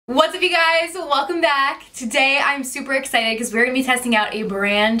What's up, you guys? Welcome back. Today I'm super excited because we're gonna be testing out a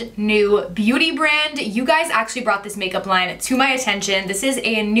brand new beauty brand. You guys actually brought this makeup line to my attention. This is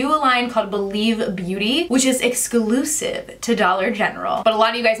a new line called Believe Beauty, which is exclusive to Dollar General. But a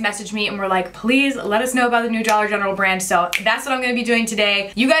lot of you guys messaged me and were like, please let us know about the new Dollar General brand. So that's what I'm gonna be doing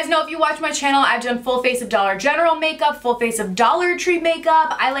today. You guys know if you watch my channel, I've done full face of Dollar General makeup, full face of Dollar Tree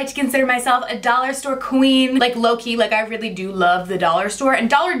makeup. I like to consider myself a dollar store queen, like low-key, like I really do love the dollar store. And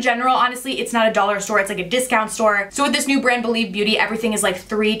Dollar General, honestly, it's not a dollar store, it's like a discount store. So with this new brand, Believe Beauty, everything is like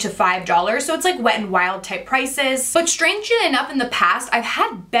 $3 to $5. So it's like Wet n Wild type prices. But strangely enough, in the past, I've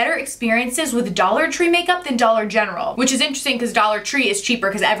had better experiences with Dollar Tree makeup than Dollar General, which is interesting because Dollar Tree is cheaper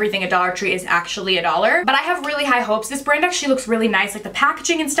because everything at Dollar Tree is actually $1. But I have really high hopes. This brand actually looks really nice. Like the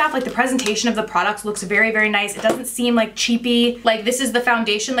packaging and stuff, like the presentation of the products looks very, very nice. It doesn't seem like cheapy. Like this is the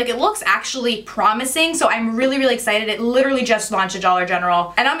foundation. Like it looks actually promising. So I'm really, really excited. It literally just launched at Dollar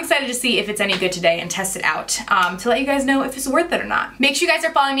General. And I'm excited to see if it's any good today and test it out to let you guys know if it's worth it or not. Make sure you guys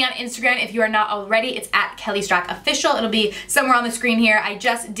are following me on Instagram if you are not already. It's at Kelly Strack Official. It'll be somewhere on the screen here. I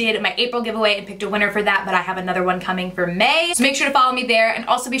just did my April giveaway and picked a winner for that, but I have another one coming for May. So make sure to follow me there, and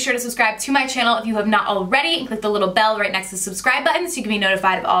also be sure to subscribe to my channel if you have not already, and click the little bell right next to the subscribe button so you can be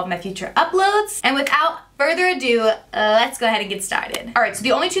notified of all of my future uploads. And without further ado, let's go ahead and get started. All right, so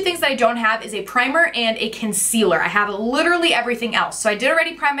the only two things that I don't have is a primer and a concealer. I have literally everything else. So I did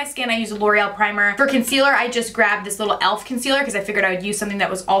already prime my skin. I used a L'Oreal primer. For concealer, I just grabbed this little e.l.f. concealer because I figured I would use something that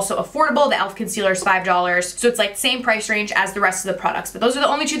was also affordable. The e.l.f. concealer is $5. So it's like same price range as the rest of the products. But those are the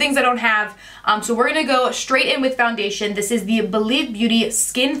only two things I don't have. So we're gonna go straight in with foundation. This is the Believe Beauty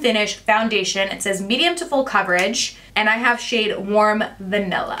Skin Finish Foundation. It says medium to full coverage, and I have shade Warm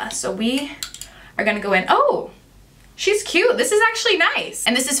Vanilla. So we are gonna go in. Oh, she's cute. This is actually nice.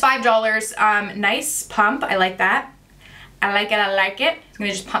 And this is $5. Nice pump. I like that. I like it. I like it. I'm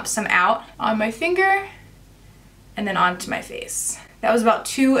gonna just pump some out on my finger and then onto my face. That was about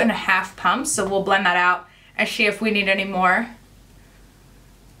 2.5 pumps, so we'll blend that out and see if we need any more.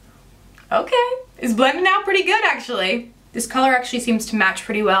 Okay, it's blending out pretty good actually. This color actually seems to match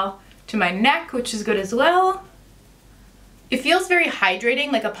pretty well to my neck, which is good as well. It feels very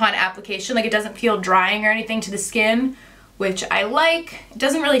hydrating, like upon application, like it doesn't feel drying or anything to the skin, which I like. It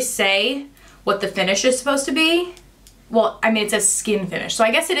doesn't really say what the finish is supposed to be. Well, I mean, it says skin finish, so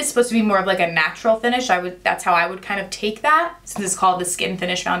I guess it is supposed to be more of like a natural finish. That's how I would kind of take that, since it's called the Skin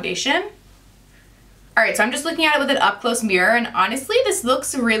Finish Foundation. All right, so I'm just looking at it with an up-close mirror, and honestly, this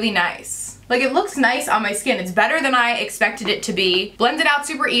looks really nice. Like, it looks nice on my skin. It's better than I expected it to be. Blends it out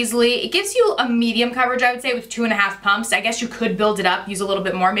super easily. It gives you a medium coverage, I would say, with 2.5 pumps. I guess you could build it up, use a little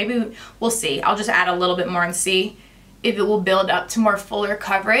bit more. Maybe we'll see. I'll just add a little bit more and see if it will build up to more fuller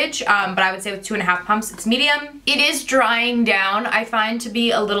coverage. But I would say with 2.5 pumps, it's medium. It is drying down, I find, to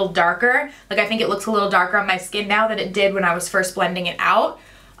be a little darker. Like, I think it looks a little darker on my skin now than it did when I was first blending it out.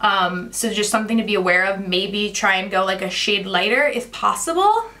 So just something to be aware of. Maybe try and go like a shade lighter if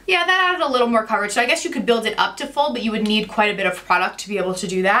possible. Yeah, that added a little more coverage. So I guess you could build it up to full, but you would need quite a bit of product to be able to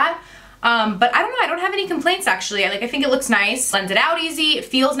do that. But I don't know, I don't have any complaints actually. I think it looks nice. Blends it out easy. It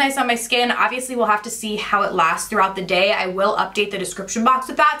feels nice on my skin. Obviously, we'll have to see how it lasts throughout the day. I will update the description box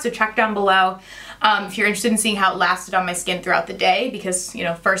with that, so check down below if you're interested in seeing how it lasted on my skin throughout the day, because, you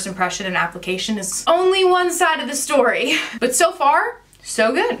know, first impression and application is only one side of the story. But so far,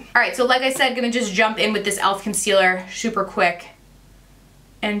 so good. All right, so like I said, gonna just jump in with this e.l.f. concealer super quick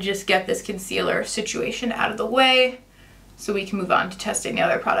and just get this concealer situation out of the way so we can move on to testing the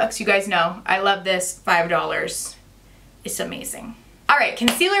other products. You guys know, I love this, $5. It's amazing. All right,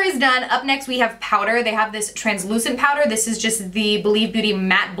 concealer is done. Up next, we have powder. They have this translucent powder. This is just the Believe Beauty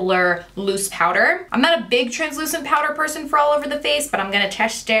Matte Blur Loose Powder. I'm not a big translucent powder person for all over the face, but I'm gonna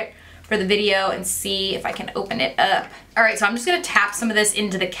test it for the video and see if I can open it up. All right, so I'm just gonna tap some of this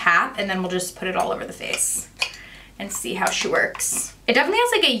into the cap and then we'll just put it all over the face and see how she works. It definitely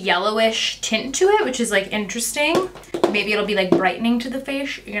has like a yellowish tint to it, which is like interesting. Maybe it'll be like brightening to the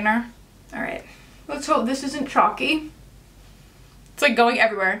face, you know? All right, let's hope this isn't chalky. It's like going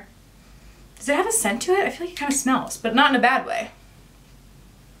everywhere. Does it have a scent to it? I feel like it kind of smells, but not in a bad way.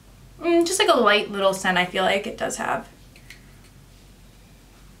 Just like a light little scent I feel like it does have.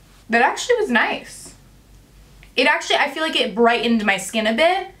 That actually was nice. It actually, I feel like it brightened my skin a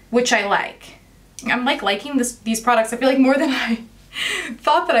bit, which I like. I'm like liking these products, I feel like, more than I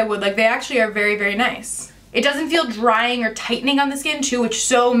thought that I would. Like, they actually are very, very nice. It doesn't feel drying or tightening on the skin too, which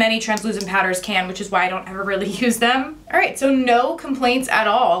so many translucent powders can, which is why I don't ever really use them. All right, so no complaints at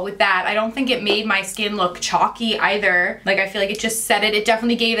all with that. I don't think it made my skin look chalky either. Like, I feel like it just set it. It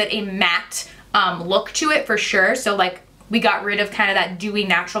definitely gave it a matte look to it for sure. So like we got rid of kind of that dewy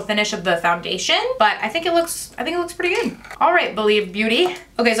natural finish of the foundation, but I think it looks pretty good. All right, Believe Beauty.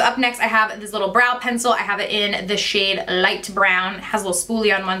 Okay, so up next I have this little brow pencil. I have it in the shade Light Brown. It has a little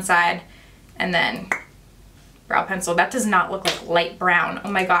spoolie on one side, and then brow pencil. That does not look like light brown.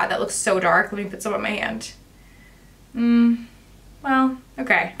 Oh my God, that looks so dark. Let me put some on my hand. Well,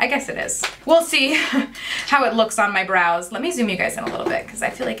 okay, I guess it is. We'll see how it looks on my brows. Let me zoom you guys in a little bit because I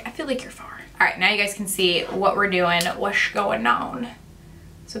feel like you're far. All right, now you guys can see what we're doing, what's going on.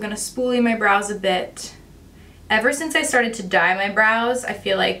 So I'm gonna spoolie my brows a bit. Ever since I started to dye my brows, I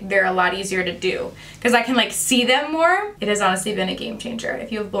feel like they're a lot easier to do because I can like see them more. It has honestly been a game changer.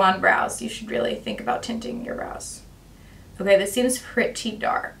 If you have blonde brows, you should really think about tinting your brows. Okay, this seems pretty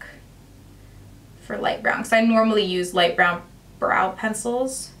dark for light brown because I normally use light brown brow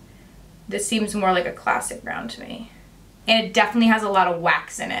pencils. This seems more like a classic brown to me. And it definitely has a lot of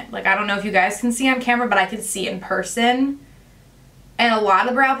wax in it. Like, I don't know if you guys can see on camera, but I can see in person. And a lot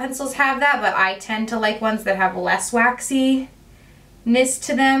of brow pencils have that, but I tend to like ones that have less waxiness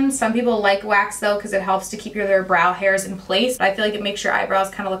to them. Some people like wax though because it helps to keep their brow hairs in place. But I feel like it makes your eyebrows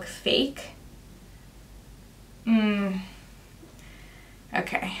kind of look fake.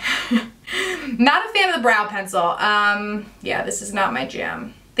 Okay. Not a fan of the brow pencil. Yeah, this is not my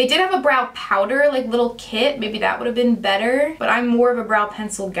jam. They did have a brow powder, like little kit. Maybe that would have been better, but I'm more of a brow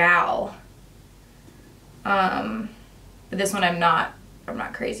pencil gal. But this one I'm not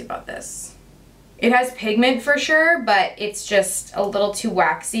crazy about this. It has pigment for sure, but it's just a little too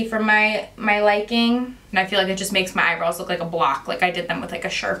waxy for my liking. And I feel like it just makes my eyebrows look like a block, like I did them with like a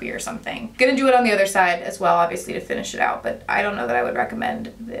Sharpie or something. Gonna do it on the other side as well, obviously, to finish it out, but I don't know that I would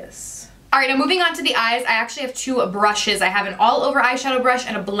recommend this. All right, now moving on to the eyes, I actually have two brushes. I have an all over eyeshadow brush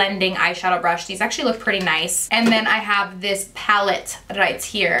and a blending eyeshadow brush. These actually look pretty nice. And then I have this palette right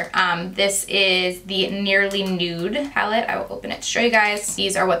here. This is the Nearly Nude palette. I will open it to show you guys.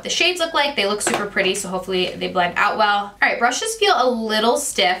 These are what the shades look like. They look super pretty, so hopefully they blend out well. All right, brushes feel a little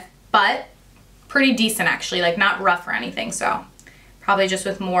stiff, but pretty decent actually, like not rough or anything. So probably just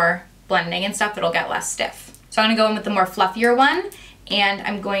with more blending and stuff, it'll get less stiff. So I'm gonna go in with the more fluffier one. And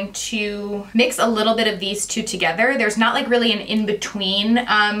I'm going to mix a little bit of these two together. There's not like really an in-between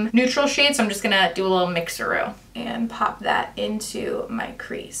neutral shade, so I'm just gonna do a little mixeroo and pop that into my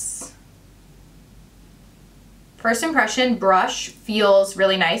crease. First impression, brush feels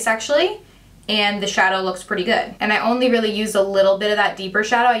really nice actually, and the shadow looks pretty good. And I only really used a little bit of that deeper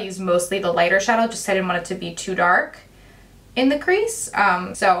shadow. I used mostly the lighter shadow, just I didn't want it to be too dark in the crease.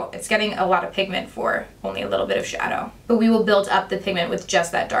 So it's getting a lot of pigment for only a little bit of shadow. But we will build up the pigment with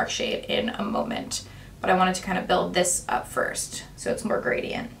just that dark shade in a moment. But I wanted to kind of build this up first, so it's more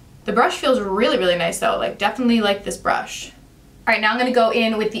gradient. The brush feels really, really nice though. Like, definitely like this brush. All right, now I'm gonna go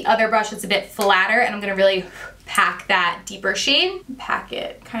in with the other brush that's a bit flatter, and I'm gonna really pack that deeper shade. Pack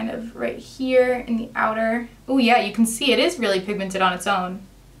it kind of right here in the outer. Oh yeah, you can see it is really pigmented on its own.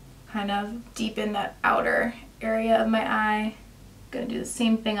 Kind of deepen that outer area of my eye. Gonna do the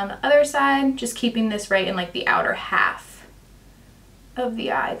same thing on the other side, just keeping this right in like the outer half of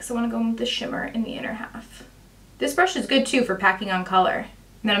the eye because I want to go in with the shimmer in the inner half. This brush is good too for packing on color.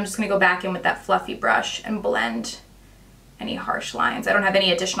 And then I'm just gonna go back in with that fluffy brush and blend any harsh lines. I don't have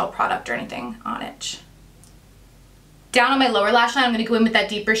any additional product or anything on it. Down on my lower lash line, I'm gonna go in with that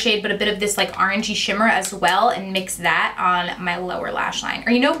deeper shade, but a bit of this like orangey shimmer as well, and mix that on my lower lash line.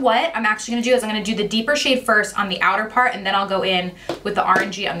 Or you know what I'm actually gonna do is I'm gonna do the deeper shade first on the outer part, and then I'll go in with the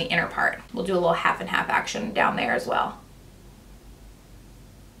orangey on the inner part. We'll do a little half and half action down there as well.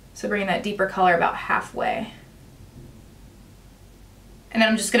 So bringing that deeper color about halfway. And then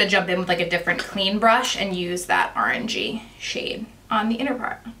I'm just gonna jump in with like a different clean brush and use that orangey shade on the inner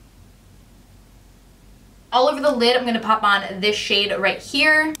part. All over the lid, I'm gonna pop on this shade right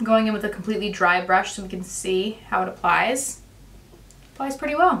here. I'm going in with a completely dry brush so we can see how it applies. Applies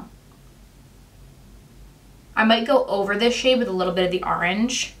pretty well. I might go over this shade with a little bit of the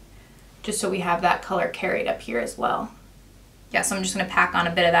orange, just so we have that color carried up here as well. Yeah, so I'm just gonna pack on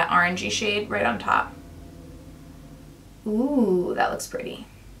a bit of that orangey shade right on top. Ooh, that looks pretty.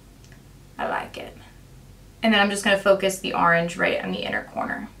 I like it. And then I'm just gonna focus the orange right on the inner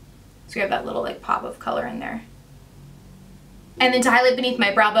corner. So we have that little like pop of color in there. And then to highlight beneath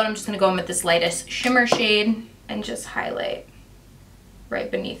my brow bone, I'm just gonna go in with this lightest shimmer shade and just highlight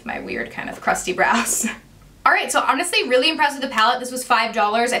right beneath my weird kind of crusty brows. All right, so honestly, really impressed with the palette. This was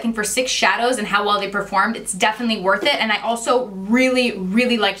 $5, I think, for 6 shadows and how well they performed. It's definitely worth it. And I also really,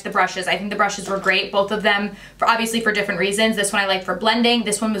 really liked the brushes. I think the brushes were great, both of them, obviously for different reasons. This one I like for blending.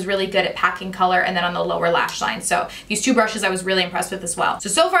 This one was really good at packing color and then on the lower lash line. So these 2 brushes I was really impressed with as well.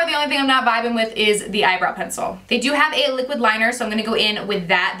 So far the only thing I'm not vibing with is the eyebrow pencil. They do have a liquid liner, so I'm gonna go in with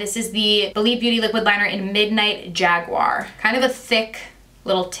that. This is the Believe Beauty liquid liner in Midnight Jaguar. Kind of a thick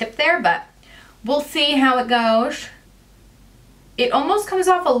little tip there, but we'll see how it goes. It almost comes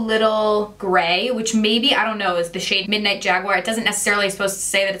off a little gray, which maybe, I don't know, is the shade Midnight Jaguar. It doesn't necessarily supposed to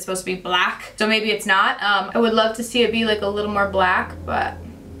say that it's supposed to be black, so maybe it's not. I would love to see it be like a little more black, but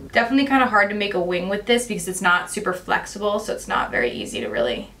definitely kind of hard to make a wing with this because it's not super flexible, so it's not very easy to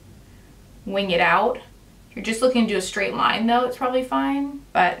really wing it out. If you're just looking to do a straight line though, it's probably fine.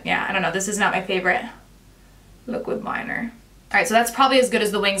 But yeah, I don't know, this is not my favorite liquid liner. All right, so that's probably as good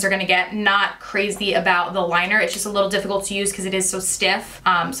as the wings are gonna get. Not crazy about the liner. It's just a little difficult to use because it is so stiff.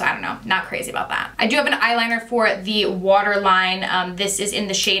 So I don't know, not crazy about that. I do have an eyeliner for the waterline. This is in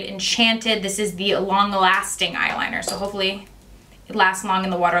the shade Enchanted. This is the long lasting eyeliner. So hopefully it lasts long in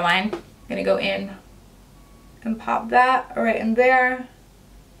the waterline. I'm gonna go in and pop that right in there.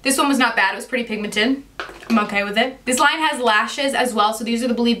 This one was not bad, it was pretty pigmented. I'm okay with it. This line has lashes as well, so these are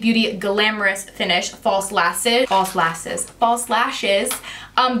the Believe Beauty Glamorous Finish False Lashes.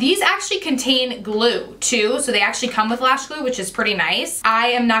 These actually contain glue too, so they actually come with lash glue, which is pretty nice. I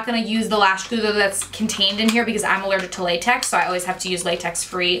am not gonna use the lash glue though that's contained in here because I'm allergic to latex, so I always have to use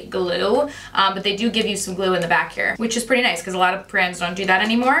latex-free glue. But they do give you some glue in the back here, which is pretty nice because a lot of brands don't do that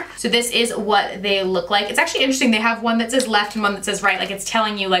anymore. So this is what they look like. It's actually interesting, they have one that says left and one that says right, like it's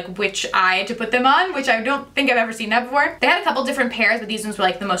telling you like which eye to put them on, which I don't think I've ever seen that before. They had a couple different pairs, but these ones were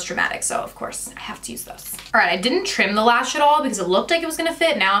like the most dramatic, so of course I have to use those. All right, I didn't trim the lash at all because it looked like it was gonna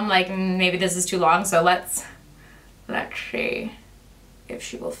fit. Now I'm like, maybe this is too long, so let's see if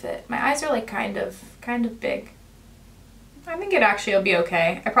she will fit. My eyes are like kind of big. I think it actually will be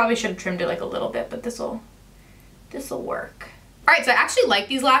okay. I probably should have trimmed it like a little bit, but this'll work. All right, so I actually like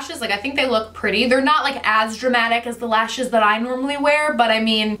these lashes. Like, I think they look pretty. They're not like as dramatic as the lashes that I normally wear, but I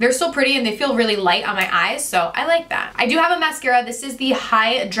mean, they're still pretty and they feel really light on my eyes, so I like that. I do have a mascara. This is the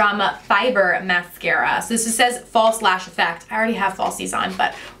High Drama Fiber Mascara. So this says False Lash Effect. I already have falsies on,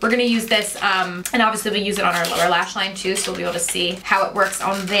 but we're gonna use this, and obviously we use it on our lower lash line too, so we'll be able to see how it works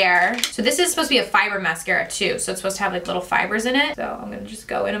on there. So this is supposed to be a fiber mascara too, so it's supposed to have like little fibers in it. So I'm gonna just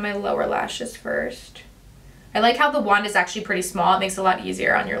go into my lower lashes first. I like how the wand is actually pretty small. It makes it a lot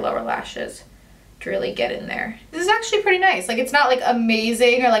easier on your lower lashes to really get in there. This is actually pretty nice. Like, it's not like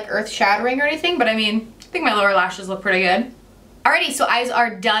amazing or like earth-shattering or anything, but I mean, I think my lower lashes look pretty good. Alrighty, so eyes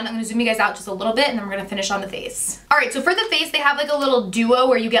are done. I'm gonna zoom you guys out just a little bit and then we're gonna finish on the face. Alright, so for the face, they have like a little duo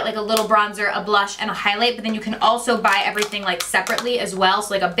where you get like a little bronzer, a blush, and a highlight, but then you can also buy everything like separately as well.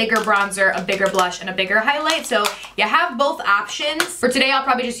 So like a bigger bronzer, a bigger blush, and a bigger highlight. So you have both options. For today, I'll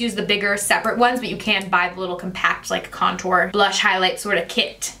probably just use the bigger separate ones, but you can buy the little compact like contour, blush, highlight sort of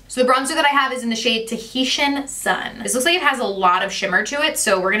kit. So the bronzer that I have is in the shade Tahitian Sun. This looks like it has a lot of shimmer to it,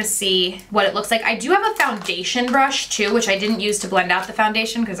 so we're gonna see what it looks like. I do have a foundation brush too, which I didn't use to blend out the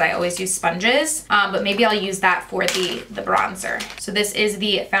foundation because I always use sponges, but maybe I'll use that for the bronzer. So this is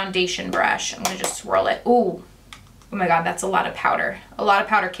the foundation brush. I'm gonna just swirl it. Ooh, oh my God, that's a lot of powder. A lot of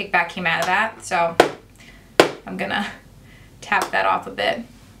powder kickback came out of that, so I'm gonna tap that off a bit.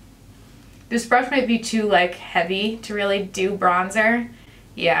 This brush might be too like heavy to really do bronzer.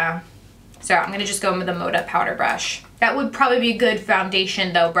 Yeah, so I'm gonna just go in with a Moda powder brush. That would probably be a good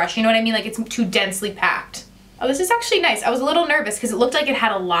foundation though brush, you know what I mean? Like, it's too densely packed. Oh, this is actually nice. I was a little nervous because it looked like it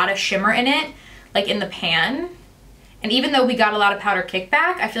had a lot of shimmer in it, like in the pan. And even though we got a lot of powder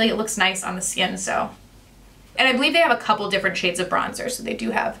kickback, I feel like it looks nice on the skin, so. And I believe they have a couple different shades of bronzer, so they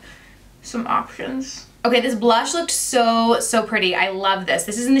do have some options. Okay, this blush looked so pretty. I love this.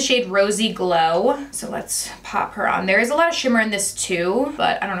 This is in the shade Rosy Glow. So let's pop her on. There is a lot of shimmer in this too,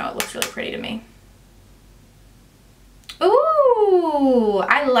 but I don't know, it looks really pretty to me. Ooh,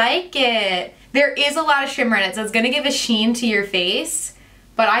 I like it. There is a lot of shimmer in it, so it's gonna give a sheen to your face,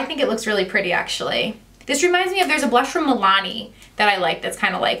 but I think it looks really pretty actually. This reminds me of, there's a blush from Milani that I like that's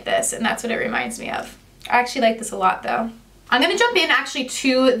kind of like this, and that's what it reminds me of. I actually like this a lot though. I'm gonna jump in actually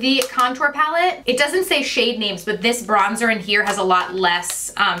to the contour palette. It doesn't say shade names, but this bronzer in here has a lot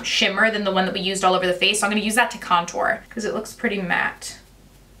less shimmer than the one that we used all over the face, so I'm gonna use that to contour because it looks pretty matte.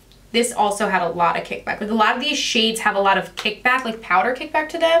 This also had a lot of kickback. Like, a lot of these shades have a lot of kickback, like powder kickback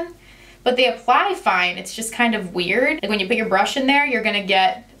to them, but they apply fine. It's just kind of weird. Like, when you put your brush in there, you're gonna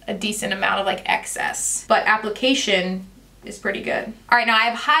get a decent amount of like excess, but application is pretty good. All right, now I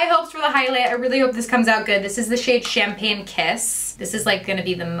have high hopes for the highlight. I really hope this comes out good. This is the shade Champagne Kiss. This is like gonna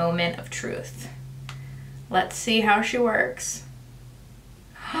be the moment of truth. Let's see how she works.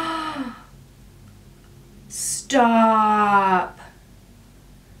 Stop.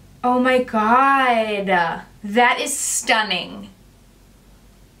 Oh my God. That is stunning.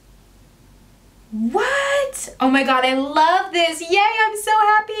 What? Oh my God, I love this. Yay, I'm so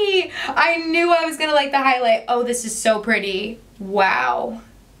happy. I knew I was gonna like the highlight. Oh, this is so pretty. Wow.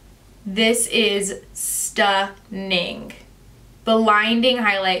 This is stunning. Blinding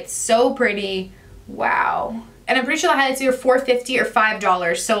highlight, so pretty. Wow. And I'm pretty sure the highlight's either $4.50 or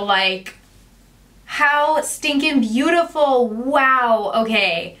 $5. So like, how stinking beautiful. Wow.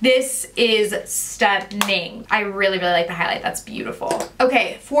 Okay. This is stunning. I really, really like the highlight. That's beautiful.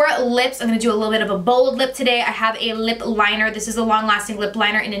 Okay. For lips, I'm going to do a little bit of a bold lip today. I have a lip liner. This is a long-lasting lip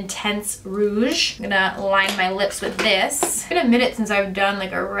liner in Intense Rouge. I'm going to line my lips with this. It's been a minute since I've done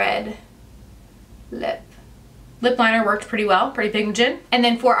like a red lip. Lip liner worked pretty well, pretty pigmented. And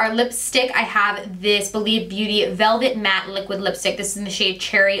then for our lipstick, I have this Believe Beauty Velvet Matte Liquid Lipstick. This is in the shade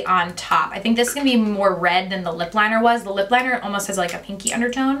Cherry on Top. I think this is gonna be more red than the lip liner was. The lip liner almost has like a pinky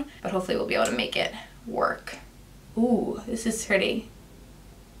undertone, but hopefully we'll be able to make it work. Ooh, this is pretty.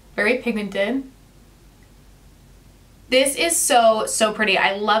 Very pigmented. This is so, so pretty.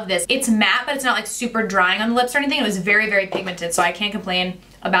 I love this. It's matte, but it's not like super drying on the lips or anything. It was very, very pigmented, so I can't complain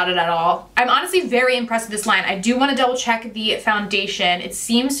about it at all. I'm honestly very impressed with this line. I do want to double check the foundation. It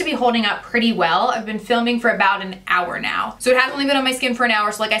seems to be holding up pretty well. I've been filming for about an hour now. So it has only been on my skin for an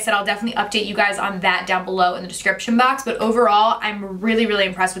hour. So like I said, I'll definitely update you guys on that down below in the description box. But overall, I'm really, really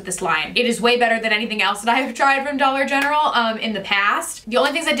impressed with this line. It is way better than anything else that I have tried from Dollar General in the past. The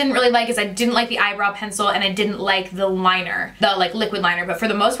only things I didn't really like is I didn't like the eyebrow pencil and I didn't like the liner, the like liquid liner. But for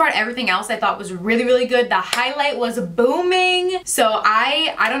the most part, everything else I thought was really, really good. The highlight was booming. So I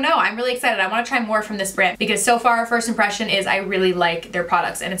don't know, I'm really excited. I want to try more from this brand because so far first impression is I really like their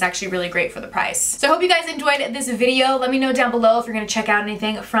products and it's actually really great for the price. So I hope you guys enjoyed this video. Let me know down below if you're going to check out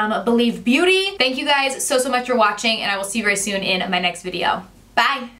anything from Believe Beauty. Thank you guys so much for watching and I will see you very soon in my next video. Bye!